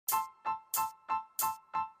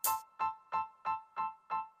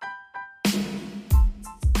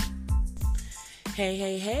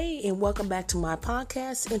Hey, and welcome back to my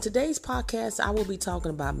podcast. In today's podcast, I will be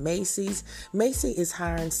talking about Macy's. Macy's is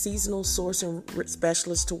hiring seasonal sourcing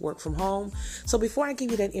specialists to work from home. So before I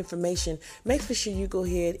give you that information, make sure you go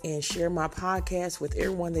ahead and share my podcast with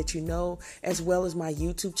everyone that you know, as well as my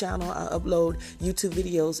YouTube channel. I upload YouTube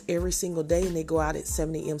videos every single day, and they go out at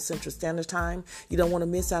 7 a.m. Central Standard Time. You don't want to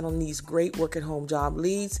miss out on these great work-at-home job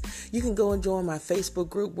leads. You can go and join my Facebook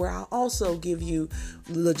group, where I'll also give you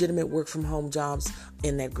legitimate work-from-home jobs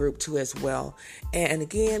in that group too as well. And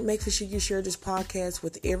again, make sure you share this podcast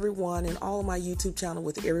with everyone, and all of my YouTube channel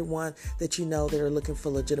with everyone that you know that are looking for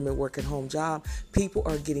legitimate work at home job. People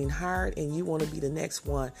are getting hired, and you want to be the next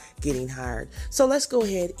one getting hired. So let's go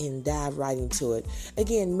ahead and dive right into it.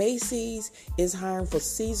 Again, Macy's is hiring for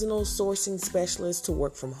seasonal sourcing specialists to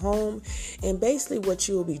work from home. And basically what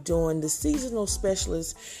you will be doing, the seasonal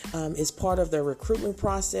specialist is part of their recruitment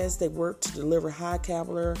process. They work to deliver high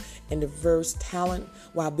caliber and diverse talent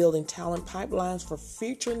while building talent pipelines for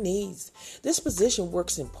future needs. This position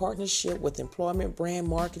works in partnership with employment, brand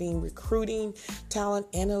marketing, recruiting, talent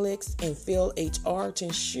analytics, and field HR to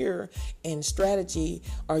ensure and strategy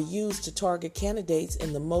are used to target candidates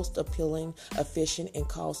in the most appealing, efficient, and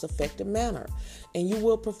cost-effective manner. And you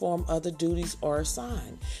will perform other duties or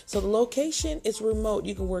assigned. So the location is remote.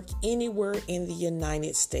 You can work anywhere in the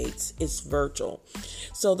United States. It's virtual.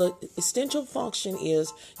 So the essential function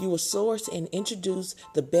is you will source and introduce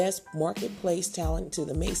the best marketplace talent to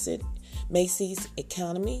the Macy's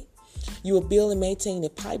economy. You will build and maintain a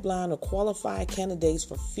pipeline of qualified candidates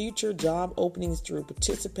for future job openings through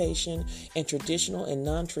participation in traditional and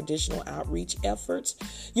non-traditional outreach efforts.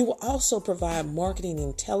 You will also provide marketing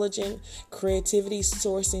intelligence, creativity,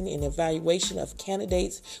 sourcing, and evaluation of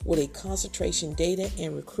candidates with a concentration data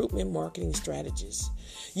and recruitment marketing strategies.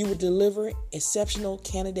 You will deliver exceptional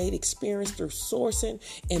candidate experience through sourcing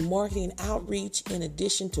and marketing outreach, in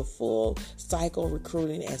addition to full cycle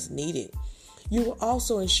recruiting as needed. You will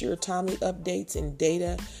also ensure timely updates and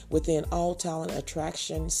data within all talent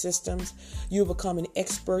attraction systems. You will become an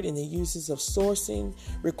expert in the uses of sourcing,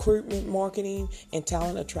 recruitment, marketing, and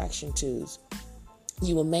talent attraction tools.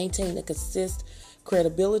 You will maintain a consistent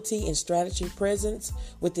credibility and strategy presence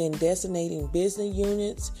within designating business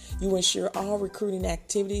units. You ensure all recruiting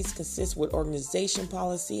activities consist with organization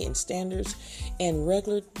policy and standards, and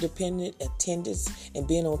regular dependent attendance and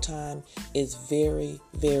being on time is very,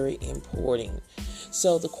 very important.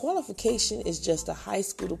 So the qualification is just a high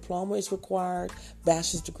school diploma is required.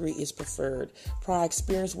 Bachelor's degree is preferred. Prior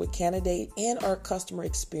experience with candidate and or customer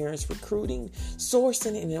experience, recruiting,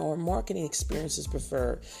 sourcing, and or marketing experience is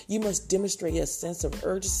preferred. You must demonstrate a sense of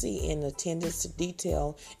urgency and attendance to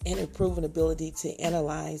detail and improving ability to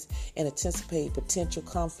analyze and anticipate potential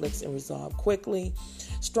conflicts and resolve quickly.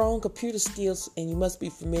 Strong computer skills, and you must be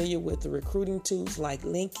familiar with the recruiting tools like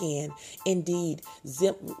LinkedIn, Indeed,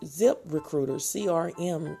 ZipRecruiter,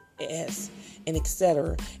 CRMS, and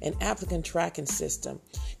etc., an applicant tracking system.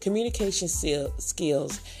 Communication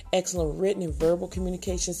skills, excellent written and verbal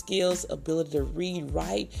communication skills, ability to read,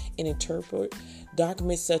 write, and interpret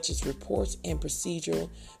documents such as reports and procedural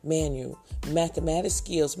manual. Mathematics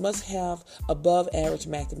skills must have above average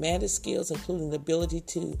mathematics skills, including the ability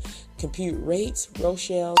to compute rates,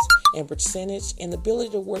 ratios, and percentage, and the ability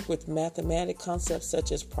to work with mathematical concepts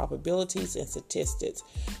such as probabilities and statistics.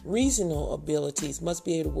 Reasonable abilities must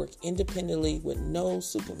be able to work independently with no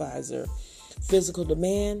supervisor. Physical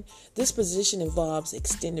demand. This position involves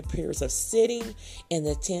extended periods of sitting and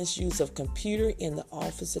the intense use of computer in the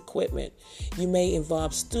office equipment. You may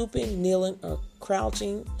involve stooping, kneeling, or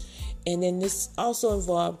crouching. And then this also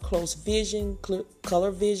involves close vision,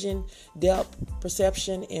 color vision, depth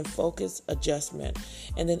perception, and focus adjustment.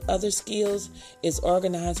 And then other skills is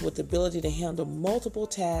organized with the ability to handle multiple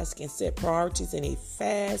tasks and set priorities in a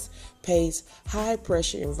fast-paced,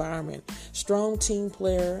 high-pressure environment. Strong team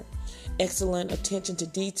player, excellent attention to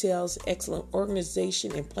details, excellent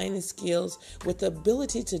organization and planning skills with the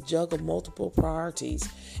ability to juggle multiple priorities.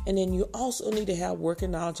 And then you also need to have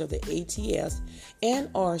working knowledge of the ATS and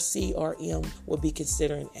or CRM will be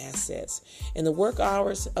considered assets. And the work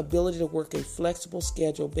hours, ability to work a flexible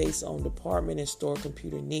schedule based on department and store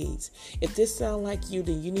computer needs. If this sounds like you,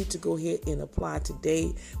 then you need to go ahead and apply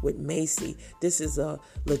today with Macy. This is a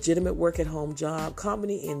legitimate work at home job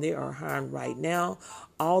company, and they are hiring right now.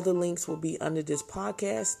 All the links will be under this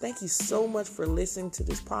podcast. Thank you so much for listening to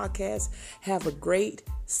this podcast. Have a great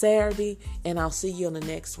Saturday, and I'll see you on the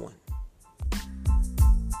next one.